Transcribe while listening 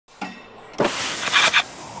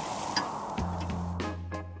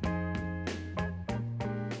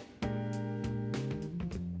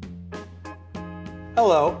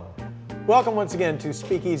Hello. Welcome once again to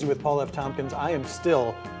Speakeasy with Paul F. Tompkins. I am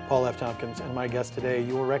still Paul F. Tompkins, and my guest today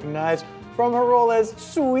you will recognize from her role as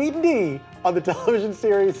Sweet D on the television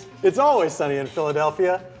series It's Always Sunny in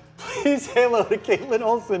Philadelphia. Please say hello to Kaitlin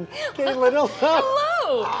Olson. Kaitlin Olson.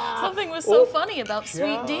 Hello. Something was so funny about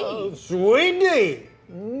Sweet D. Sweet D.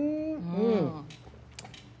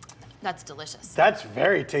 That's delicious. That's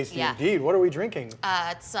very tasty indeed. What are we drinking?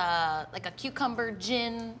 It's like a cucumber,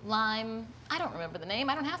 gin, lime. I don't remember the name.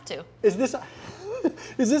 I don't have to. Is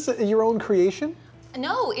this your own creation?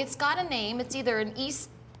 No, it's got a name. It's either an East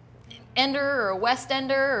Ender or a West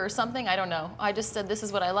Ender or something. I don't know. I just said this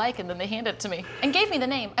is what I like, and then they handed it to me and gave me the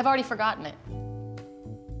name. I've already forgotten it.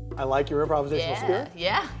 I like your improvisational spirit.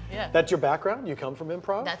 Yeah. That's your background? You come from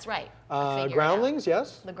improv? That's right. Groundlings,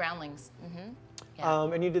 yes? The Groundlings. Mm-hmm.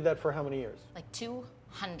 Yeah. And you did that for how many years? Like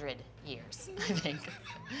 200 years, I think.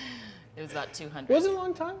 It was about 200. Was it a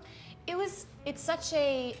long time? It's such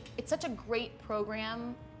a great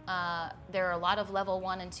program. There are a lot of level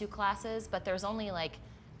 1 and 2 classes, but there's only like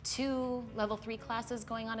 2 level 3 classes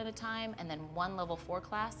going on at a time, and then 1 level 4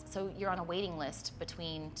 class. So you're on a waiting list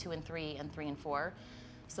between 2 and 3 and 3 and 4.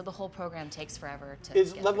 So the whole program takes forever to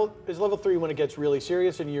Is level 3 when it gets really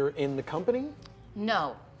serious and you're in the company?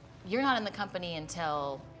 No, you're not in the company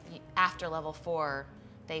until after level 4.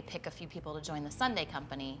 They pick a few people to join the Sunday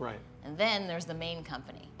company. Right. And then there's the main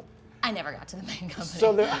company. I never got to the main company.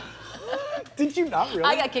 So did you not really?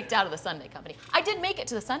 I got kicked out of the Sunday company. I did make it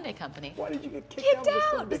to the Sunday company. Why did you get kicked out of the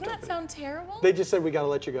Sunday company? Doesn't that sound terrible? They just said we got to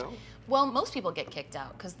let you go? Well, most people get kicked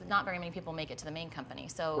out because not very many people make it to the main company.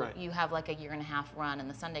 So you have like a 1.5 year run in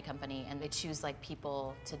the Sunday company, and they choose like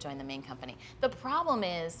people to join the main company. The problem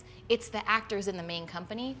is it's the actors in the main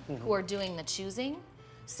company who are doing the choosing.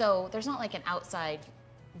 So there's not like an outside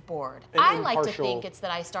board. I like to think it's that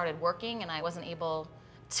I started working and I wasn't able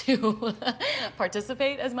to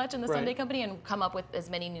participate as much in the Sunday company and come up with as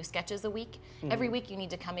many new sketches a week. Every week you need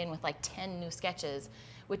to come in with like 10 new sketches,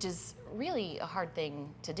 which is really a hard thing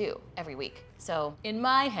to do every week. So in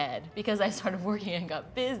my head, because I started working and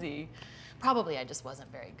got busy, probably I just wasn't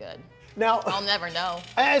very good. Now, I'll never know.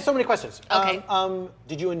 I have so many questions. Okay.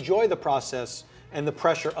 Did you enjoy the process and the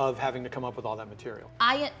pressure of having to come up with all that material?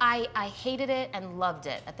 I hated it and loved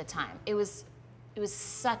it at the time. It was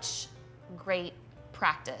such great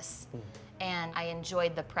practice, and I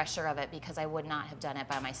enjoyed the pressure of it because I would not have done it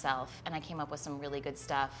by myself, and I came up with some really good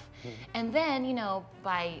stuff. And then, you know,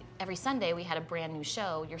 by every Sunday we had a brand new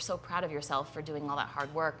show. You're so proud of yourself for doing all that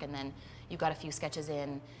hard work, and then you got a few sketches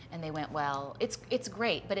in and they went well. It's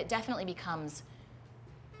great, but it definitely becomes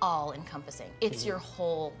all encompassing. It's your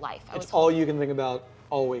whole life. It's all you can think about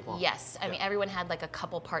all week long. Yes, I mean everyone had like a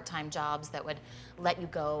couple part-time jobs that would let you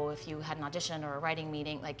go if you had an audition or a writing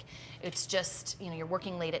meeting. Like it's just, you know, you're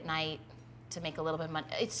working late at night to make a little bit of money.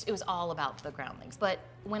 It was all about the Groundlings. But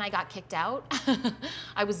when I got kicked out,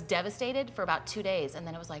 I was devastated for about 2 days, and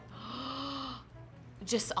then it was like,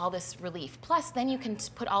 just all this relief. Plus, then you can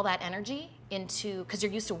put all that energy into, because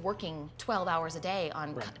you're used to working 12 hours a day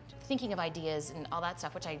on thinking of ideas and all that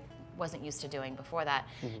stuff, which I wasn't used to doing before that.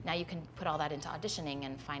 Now you can put all that into auditioning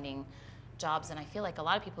and finding jobs, and I feel like a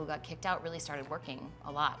lot of people who got kicked out really started working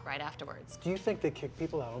a lot right afterwards. Do you think they kick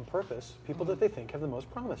people out on purpose? People that they think have the most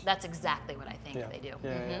promise? That's exactly what I think they do.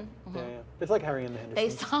 Yeah. It's like Harry and the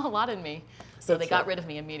Hendersons. They saw a lot in me, so they got rid of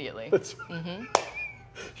me immediately. That's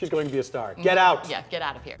She's going to be a star. Get out! Yeah, get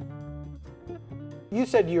out of here. You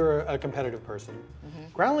said you're a competitive person.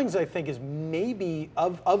 Groundlings, I think, is maybe,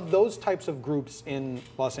 of those types of groups in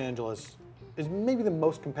Los Angeles, is maybe the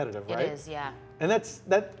most competitive, right? It is, yeah. And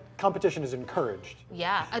that competition is encouraged.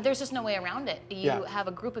 Yeah, there's just no way around it. You have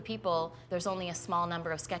a group of people, there's only a small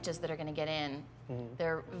number of sketches that are going to get in.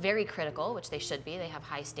 They're very critical, which they should be. They have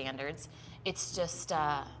high standards. It's just,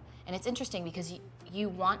 and it's interesting because you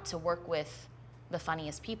want to work with the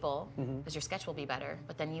funniest people because your sketch will be better,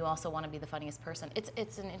 but then you also want to be the funniest person.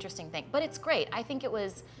 It's an interesting thing, but it's great. I think it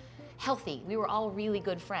was healthy. We were all really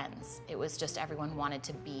good friends. It was just everyone wanted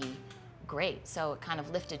to be great, so it kind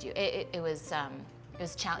of lifted you. It was a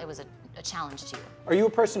challenge to you. Are you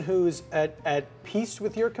a person who's at peace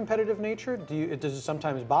with your competitive nature? Does it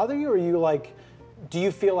sometimes bother you, or are you like, do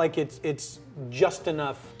you feel like it's just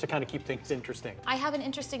enough to kind of keep things interesting? I have an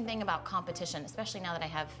interesting thing about competition, especially now that I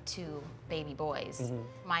have 2 baby boys.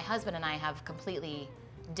 My husband and I have completely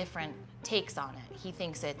different takes on it. He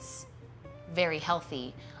thinks it's very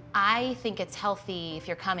healthy. I think it's healthy if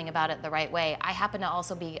you're coming about it the right way. I happen to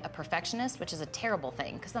also be a perfectionist, which is a terrible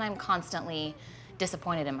thing, because then I'm constantly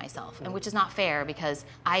disappointed in myself, and which is not fair because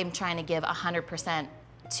I'm trying to give 100%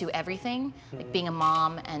 to everything, like being a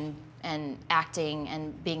mom and and acting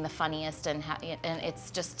and being the funniest, and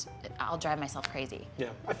it's just, I'll drive myself crazy. Yeah,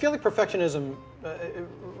 I feel like perfectionism it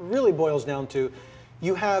really boils down to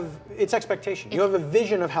it's expectation. You have a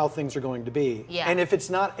vision of how things are going to be. Yeah. And if it's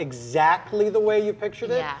not exactly the way you pictured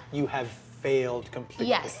it, Yeah. you have failed completely.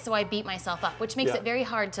 Yes, so I beat myself up, which makes Yeah. it very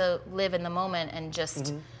hard to live in the moment and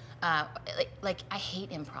just, like I hate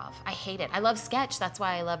improv. I hate it. I love sketch, that's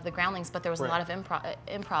why I love the Groundlings, but there was a lot of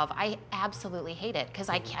improv. I absolutely hate it, because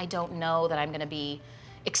I don't know that I'm gonna be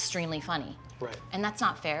extremely funny. Right. And that's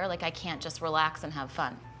not fair. Like, I can't just relax and have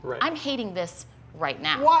fun. Right. I'm hating this right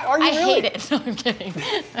now. Why? Are you I really? hate it. No, I'm kidding.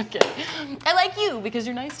 I'm kidding. I like you because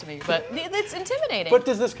you're nice to me, but it's intimidating. But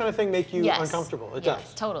does this kind of thing make you Yes. uncomfortable? It Yes,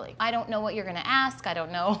 does. totally. I don't know what you're gonna ask. I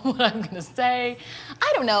don't know what I'm gonna say.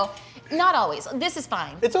 I don't know. Not always. This is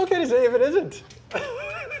fine. It's okay to say if it isn't.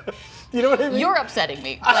 You know what I mean? You're upsetting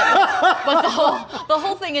me. But the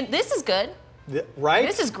whole thing, and this is good. Right?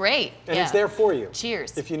 This is great. And Yeah. it's there for you.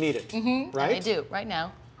 Cheers. If you need it. Mm-hmm. Right? I do, right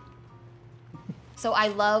now. So I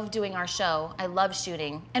love doing our show. I love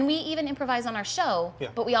shooting. And we even improvise on our show,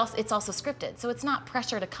 but it's also scripted. So it's not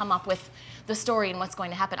pressure to come up with the story and what's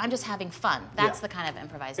going to happen. I'm just having fun. That's the kind of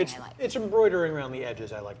improvising I like. It's embroidering around the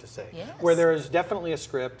edges, I like to say. Yes. Where there is definitely a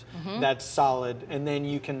script that's solid, and then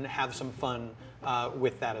you can have some fun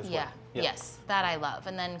with that as well. Yeah, yes, that I love.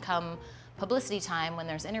 And then come publicity time, when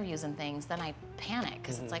there's interviews and things, then I panic,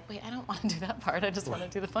 because it's like, wait, I don't want to do that part. I just want to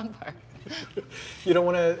do the fun part. You don't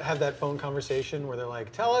want to have that phone conversation where they're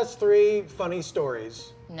like, tell us 3 funny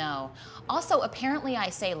stories. No. Also, apparently I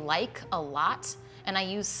say like a lot, and I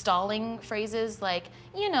use stalling phrases like,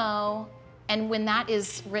 you know, and when that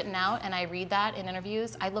is written out and I read that in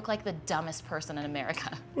interviews, I look like the dumbest person in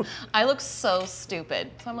America. I look so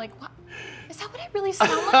stupid. So I'm like, what? Is that what I really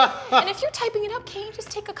sound like? And if you're typing it up, can't you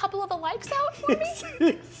just take a couple of the likes out for me?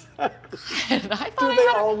 Exactly. And I thought Do they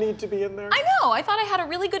all need to be in there? I know. I thought I had a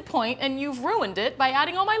really good point, and you've ruined it by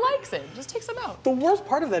adding all my likes in. Just take some out. The worst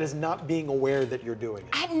part of that is not being aware that you're doing it.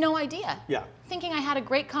 I had no idea. Yeah. Thinking I had a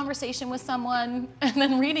great conversation with someone, and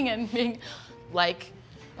then reading it and being like,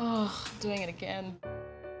 oh, doing it again.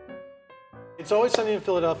 It's Always Sunny in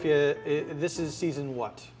Philadelphia. This is season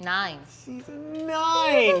what? 9. Season 9!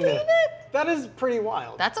 Can you believe it? That is pretty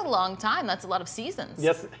wild. That's a long time. That's a lot of seasons.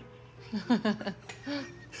 Yes.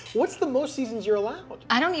 What's the most seasons you're allowed?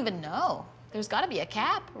 I don't even know. There's got to be a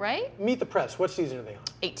cap, right? Meet the Press. What season are they on?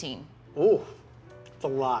 18. Ooh, it's a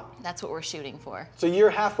lot. That's what we're shooting for. So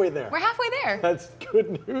you're halfway there. We're halfway there. That's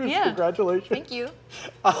good news. Yeah. Congratulations. Thank you.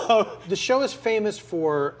 The show is famous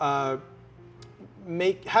for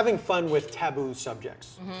having fun with taboo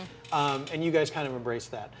subjects, and you guys kind of embrace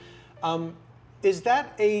that. Is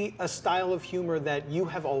that a style of humor that you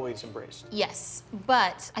have always embraced? Yes,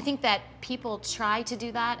 but I think that people try to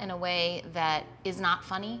do that in a way that is not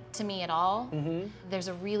funny to me at all. There's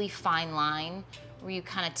a really fine line where you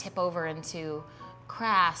kind of tip over into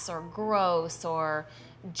crass or gross or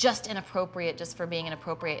just inappropriate just for being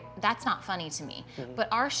inappropriate. That's not funny to me. But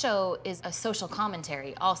our show is a social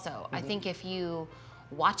commentary also. I think if you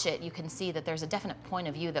watch it, you can see that there's a definite point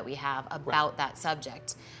of view that we have about that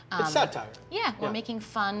subject. It's satire. Yeah, we're making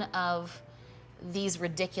fun of these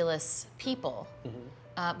ridiculous people,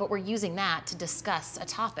 but we're using that to discuss a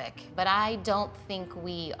topic. But I don't think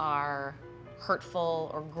we are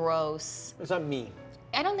hurtful or gross. It's not mean.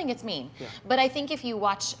 I don't think it's mean. But I think if you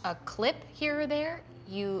watch a clip here or there,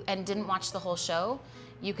 and didn't watch the whole show,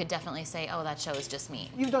 you could definitely say, oh, that show is just mean.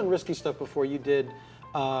 You've done risky stuff before. You did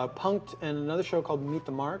Punk'd and another show called Meet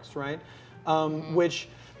the Marks, right? Which,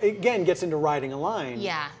 again, gets into riding a line.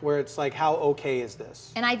 Yeah. Where it's like, how okay is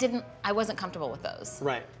this? And I wasn't comfortable with those.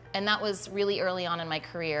 Right. And that was really early on in my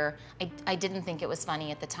career. I didn't think it was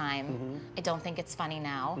funny at the time. I don't think it's funny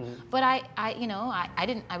now. But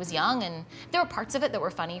I was young, and there were parts of it that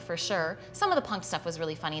were funny for sure. Some of the punk stuff was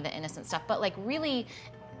really funny, the innocent stuff, but like really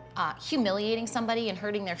humiliating somebody and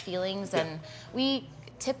hurting their feelings, and we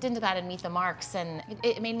tipped into that in Meet the Marks, and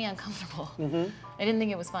it made me uncomfortable. I didn't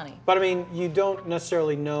think it was funny. But I mean, you don't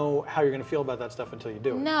necessarily know how you're going to feel about that stuff until you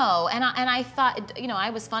do it. No, and I thought, I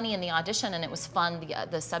was funny in the audition, and it was fun.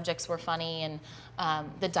 The subjects were funny,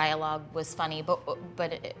 and the dialogue was funny,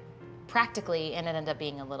 but practically, and it ended up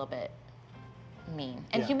being a little bit mean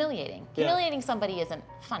and humiliating. Humiliating somebody isn't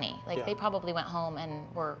funny. Like they probably went home and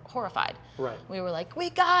were horrified. Right. We were like, we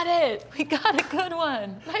got it. We got a good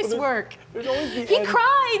one. Nice work. There's always the He end.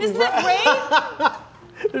 cried. Isn't that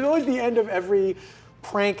great? There's always the end of every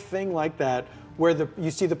prank thing like that where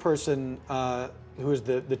you see the person who is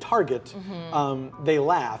the target, they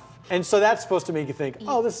laugh. And so that's supposed to make you think,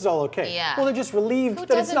 oh, this is all okay. Yeah. Well, they're just relieved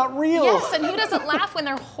that it's not real. Yes, and who doesn't laugh when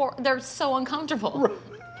they're so uncomfortable?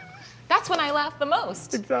 That's when I laugh the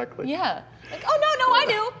most. Exactly. Yeah. Like, oh, no, I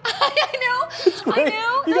knew. I knew. I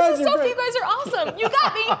knew. This is so great. You guys are awesome. You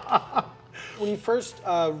got me. When you first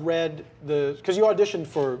read because you auditioned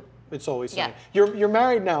for It's Always Sunny. Yeah. You're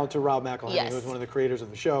married now to Rob McElhenney, Yes. who was one of the creators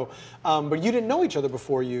of the show. But you didn't know each other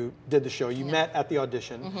before you did the show. You met at the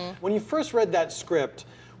audition. When you first read that script,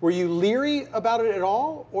 were you leery about it at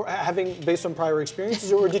all, or based on prior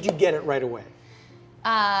experiences, or did you get it right away?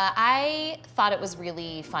 I thought it was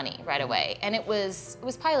really funny right away, and it was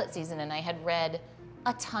pilot season, and I had read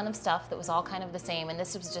a ton of stuff that was all kind of the same, and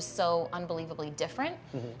this was just so unbelievably different,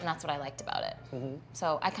 and that's what I liked about it.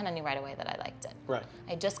 So I kind of knew right away that I liked it. Right.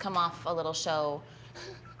 I just come off a little show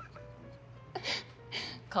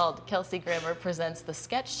called Kelsey Grammer Presents the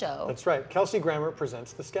Sketch Show. That's right. Kelsey Grammer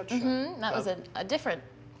Presents the Sketch Show. That was a different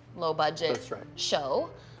low-budget show.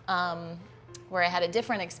 Where I had a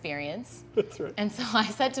different experience. That's right. And so I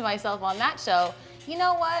said to myself on that show, you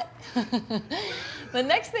know what? The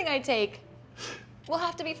next thing I take will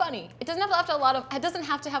have to be funny. It doesn't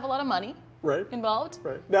have to have a lot of money involved.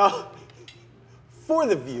 Right. Now, for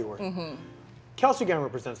the viewer, Kelsey Grammer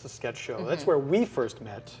Presents the Sketch Show. That's where we first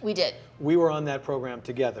met. We did. We were on that program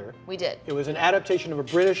together. We did. It was an adaptation of a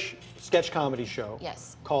British sketch comedy show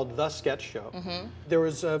called The Sketch Show. There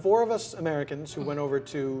was 4 of us Americans who went over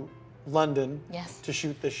to London to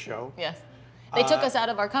shoot this show. Yes. They took us out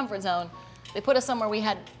of our comfort zone. They put us somewhere we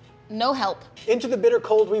had no help. Into the bitter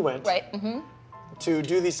cold we went. Right. To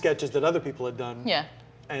do these sketches that other people had done. Yeah.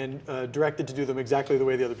 And directed to do them exactly the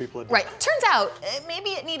way the other people had done. Right. Turns out maybe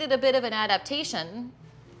it needed a bit of an adaptation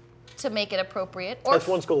to make it appropriate. Or that's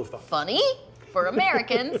one school of thought. Funny for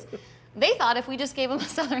Americans. They thought if we just gave them a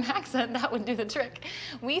Southern accent, that would do the trick.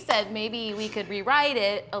 We said maybe we could rewrite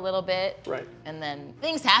it a little bit. Right. And then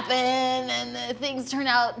things happen, and things turn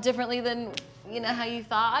out differently than how you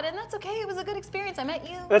thought, and that's okay. It was a good experience. I met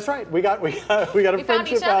you. That's right. We got a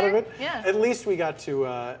friendship out of it. Yeah. At least we got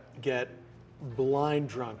to get blind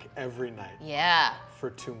drunk every night. Yeah. For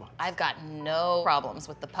 2 months. I've got no problems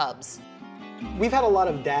with the pubs. We've had a lot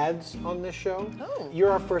of dads on this show. Oh.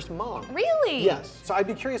 You're our first mom. Really? Yes. So I'd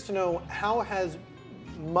be curious to know, how has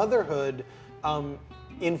motherhood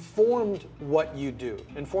informed what you do,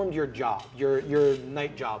 informed your job, your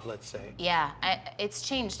night job, let's say? Yeah, it's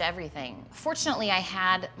changed everything. Fortunately, I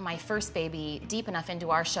had my first baby deep enough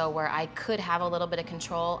into our show where I could have a little bit of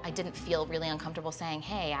control. I didn't feel really uncomfortable saying,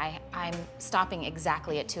 hey, I'm stopping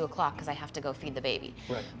exactly at 2 o'clock because I have to go feed the baby.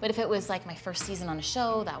 Right. But if it was like my first season on a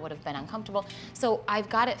show, that would have been uncomfortable. So I've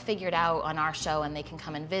got it figured out on our show, and they can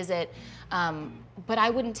come and visit. But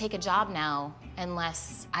I wouldn't take a job now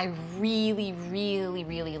unless I really, really,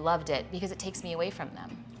 really loved it, because it takes me away from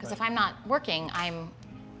them. Because if I'm not working, I'm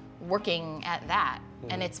working at that,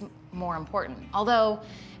 and it's more important. Although,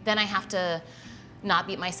 then I have to not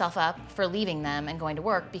beat myself up for leaving them and going to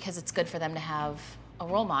work, because it's good for them to have a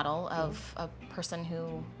role model of a person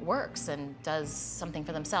who works and does something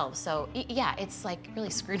for themselves. So yeah, it's like really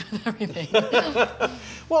screwed with everything.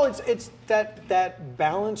 Well, it's that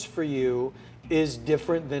balance for you is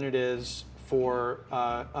different than it is for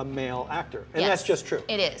a male actor, and that's just true.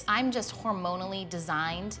 It is. I'm just hormonally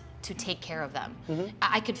designed to take care of them.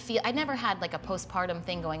 I could feel, I never had like a postpartum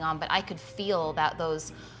thing going on, but I could feel that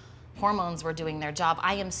those hormones were doing their job.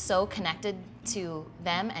 I am so connected to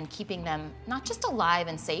them and keeping them not just alive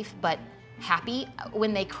and safe, but happy.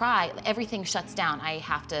 When they cry, everything shuts down. I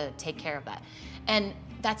have to take care of that. And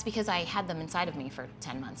that's because I had them inside of me for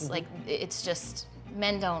 10 months. Like, it's just,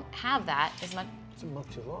 men don't have that as much. It's a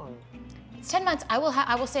month too long. It's 10 months. I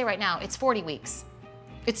will say right now, it's 40 weeks.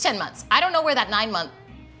 It's 10 months. I don't know where that 9-month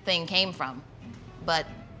thing came from, but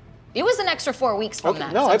it was an extra 4 weeks from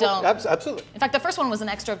that. No, so absolutely. In fact, the first one was an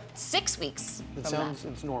extra 6 weeks It from sounds,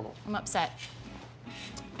 that. it's normal. I'm upset.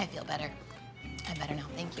 I feel better. I'm better now,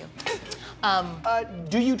 thank you.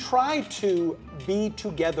 Do you try to be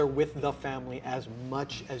together with the family as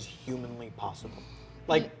much as humanly possible?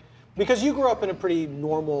 Like, because you grew up in a pretty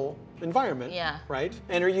normal environment, right?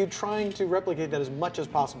 And are you trying to replicate that as much as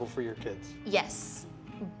possible for your kids? Yes,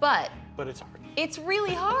 but it's hard. It's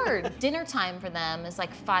really hard. Dinner time for them is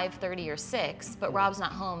like 5:30 or 6, but Rob's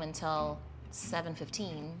not home until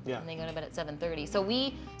 7:15, and they go to bed at 7:30. So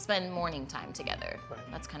we spend morning time together. Right.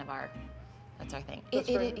 That's kind of our thing.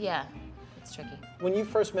 Yeah, it's tricky. When you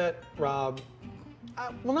first met Rob,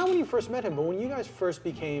 well, not when you first met him, but when you guys first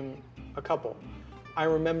became a couple, I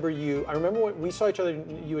remember when we saw each other,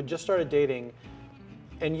 you had just started dating,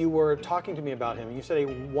 and you were talking to me about him, and you said a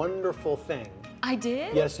wonderful thing. I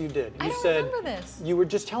did? Yes, you did. I don't remember this. You were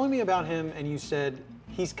just telling me about him, and you said,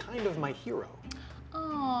 he's kind of my hero.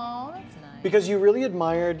 Oh, that's Because you really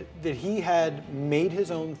admired that he had made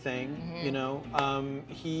his own thing, you know.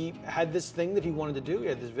 He had this thing that he wanted to do, he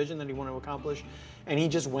had this vision that he wanted to accomplish, and he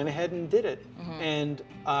just went ahead and did it. And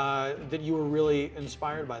that you were really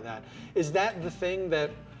inspired by that. Is that the thing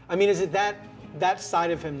that, I mean, is it that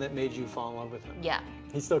side of him that made you fall in love with him? Yeah.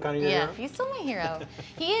 He's still kind of your hero? Yeah, he's still my hero.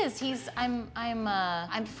 He is.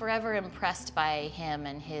 I'm forever impressed by him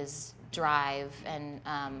and his drive, and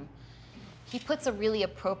he puts a really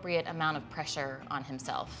appropriate amount of pressure on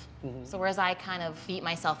himself. So whereas I kind of beat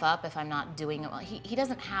myself up if I'm not doing it well, he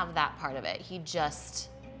doesn't have that part of it.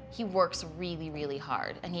 He works really, really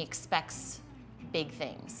hard, and he expects big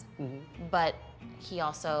things. But he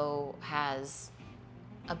also has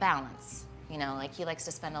a balance. You know, like he likes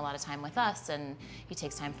to spend a lot of time with us, and he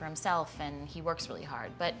takes time for himself, and he works really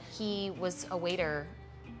hard. But he was a waiter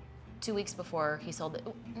 2 weeks before he sold it.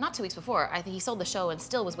 Not 2 weeks before. I think he sold the show and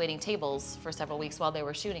still was waiting tables for several weeks while they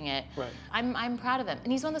were shooting it. Right. I'm proud of him,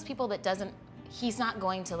 and he's one of those people that doesn't. He's not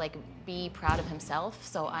going to like be proud of himself,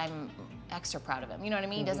 so I'm extra proud of him. You know what I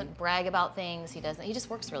mean? He doesn't brag about things. He just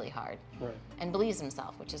works really hard, and believes in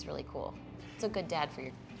himself, which is really cool. It's a good dad for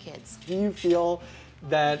your kids. Do you feel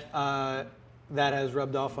that that has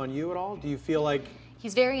rubbed off on you at all? Do you feel like...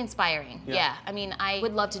 He's very inspiring, yeah. I mean, I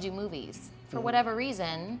would love to do movies. For whatever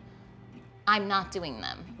reason, I'm not doing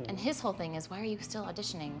them. And his whole thing is, why are you still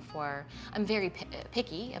auditioning for... I'm very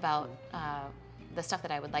picky about the stuff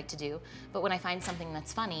that I would like to do, but when I find something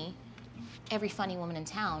that's funny, every funny woman in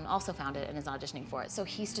town also found it and is auditioning for it. So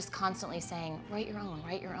he's just constantly saying, write your own,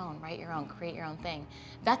 write your own, write your own, create your own thing.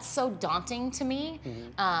 That's so daunting to me,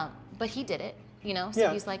 but he did it. You know, so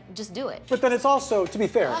he's like, just do it. But then it's also, to be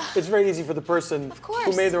fair, it's very easy for the person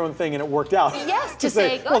who made their own thing and it worked out. Yes, to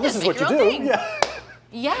say, well, this is what you do.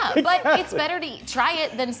 Yeah, but it's better to try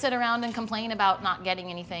it than sit around and complain about not getting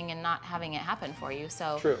anything and not having it happen for you.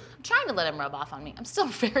 So I'm trying to let him rub off on me. I'm still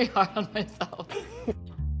very hard on myself.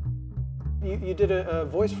 You did a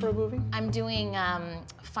voice for a movie? I'm doing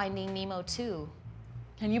Finding Nemo 2.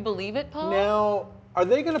 Can you believe it, Paul? Now, are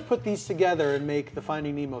they going to put these together and make the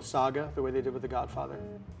Finding Nemo saga the way they did with The Godfather,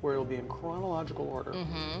 where it'll be in chronological order?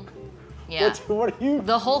 Yeah. What are you?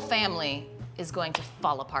 The whole family is going to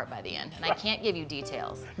fall apart by the end, and I can't give you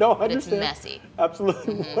details. No, I but understand. It's messy.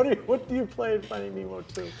 Absolutely. What do you play in Finding Nemo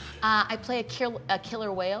 2? I play a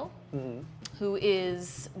killer whale who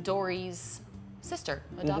is Dory's sister,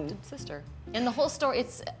 adopted sister. And the whole story,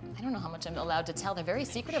 I don't know how much I'm allowed to tell. They're very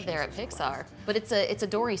secretive there at Pixar, but it's a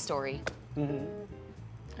Dory story.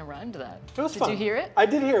 I rhymed that. It was fun. Did you hear it? I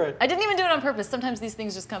did hear it. I didn't even do it on purpose. Sometimes these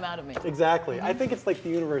things just come out of me. Exactly. I think it's like the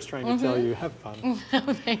universe trying to tell you, have fun.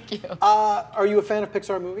 Thank you. Are you a fan of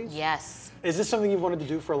Pixar movies? Yes. Is this something you've wanted to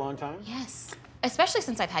do for a long time? Yes. Especially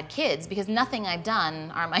since I've had kids, because nothing I've done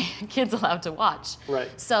are my kids allowed to watch. Right.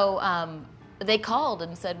 So they called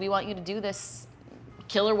and said, we want you to do this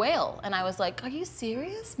killer whale. And I was like, are you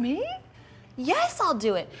serious? Me? Yes, I'll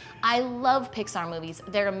do it. I love Pixar movies.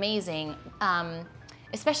 They're amazing.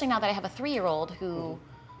 Especially now that I have a 3-year-old who,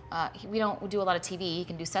 we don't do a lot of TV. He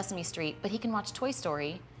can do Sesame Street, but he can watch Toy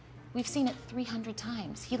Story. We've seen it 300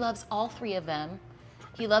 times. He loves all 3 of them.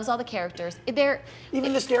 He loves all the characters.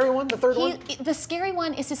 Even the scary one, the third one? The scary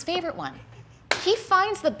one is his favorite one. He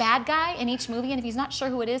finds the bad guy in each movie, and if he's not sure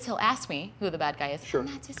who it is, he'll ask me who the bad guy is. Sure. And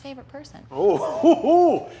that's his favorite person.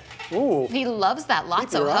 Oh, ooh. He loves that.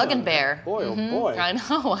 Lots of hug and bear. Boy, oh boy. I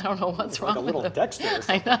know. I don't know what's wrong with him. Like a little Dexter or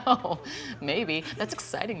something. I know. Maybe. That's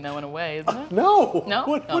exciting, though, in a way, isn't it? No. No?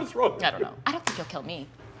 What is wrong with I don't know. I don't think he'll kill me.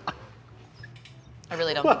 I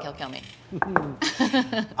really don't think he'll kill me.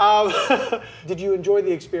 Did you enjoy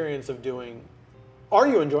the experience of doing... Are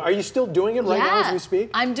you still doing it right now as we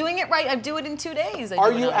speak? I'm doing it right. I do it in 2 days.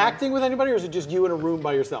 Are you acting with anybody, or is it just you in a room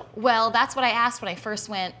by yourself? Well, that's what I asked when I first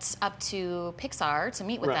went up to Pixar to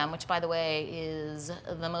meet with them, which, by the way, is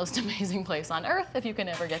the most amazing place on earth if you can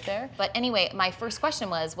ever get there. But anyway, my first question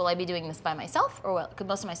was, will I be doing this by myself, or because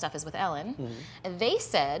most of my stuff is with Ellen? And they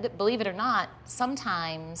said, believe it or not,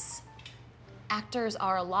 sometimes actors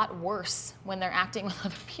are a lot worse when they're acting with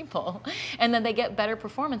other people, and then they get better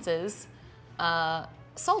performances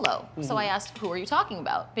solo. So I asked, who are you talking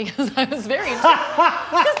about? Because I was very interested.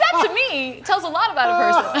 Because that, to me, tells a lot about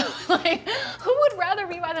a person. Like, who would rather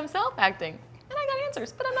be by themselves acting? And I got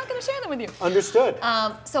answers, but I'm not going to share them with you. Understood.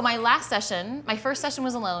 So my last session, my first session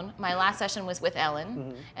was alone. My last session was with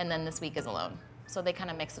Ellen, and then this week is alone. So they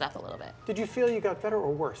kind of mix it up a little bit. Did you feel you got better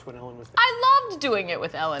or worse when Ellen was there? I loved doing it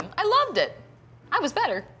with Ellen. I loved it. I was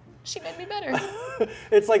better. She made me better.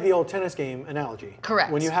 It's like the old tennis game analogy.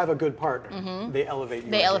 Correct. When you have a good partner, they elevate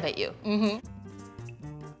you. They elevate you.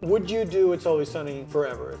 Would you do It's Always Sunny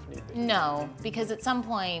forever if need be? No, because at some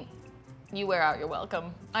point, you wear out your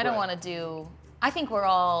welcome. I don't want to do, I think we're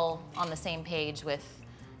all on the same page with,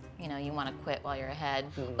 you know, you want to quit while you're ahead.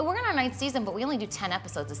 We're in our 9th season, but we only do 10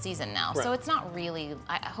 episodes a season now. So it's not really,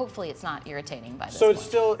 hopefully it's not irritating by this point. It's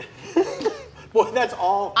still, well, that's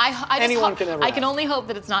all anyone can ever I can only hope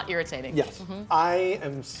that it's not irritating. Yes. I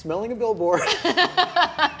am smelling a billboard.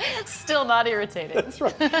 Still not irritating. That's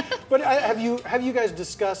right. But have you guys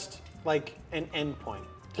discussed like an end point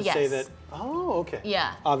to say that, oh, okay.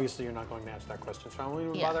 Yeah. Obviously you're not going to answer that question, so I won't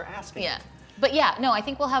even bother asking. Yeah. But yeah, no, I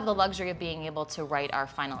think we'll have the luxury of being able to write our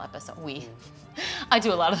final episode. I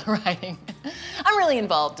do a lot of the writing. I'm really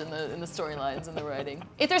involved in the storylines and the writing.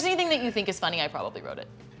 If there's anything that you think is funny, I probably wrote it.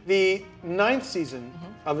 The 9th season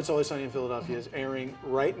of It's Always Sunny in Philadelphia is airing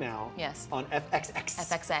right now on FXX.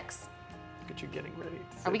 FXX. Look at you getting ready.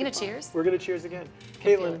 Are we going to cheers? We're going to cheers again.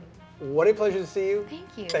 Kaitlin, what a pleasure to see you.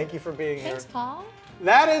 Thank you. Thank you for being here. Thanks, Paul.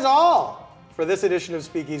 That is all for this edition of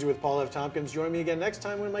Speakeasy with Paul F. Tompkins. Join me again next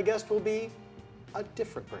time when my guest will be a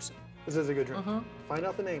different person. This is a good drink. Find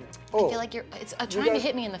out the name. I feel like it's trying to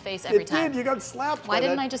hit me in the face every time. It did. You got slapped. Why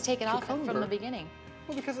didn't I just take it off from the beginning?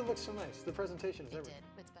 Well, because it looks so nice. The presentation is everything.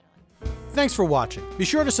 It's better like that. Thanks for watching. Be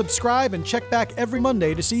sure to subscribe and check back every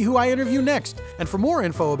Monday to see who I interview next. And for more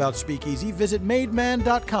info about Speakeasy, visit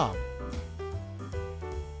mademan.com.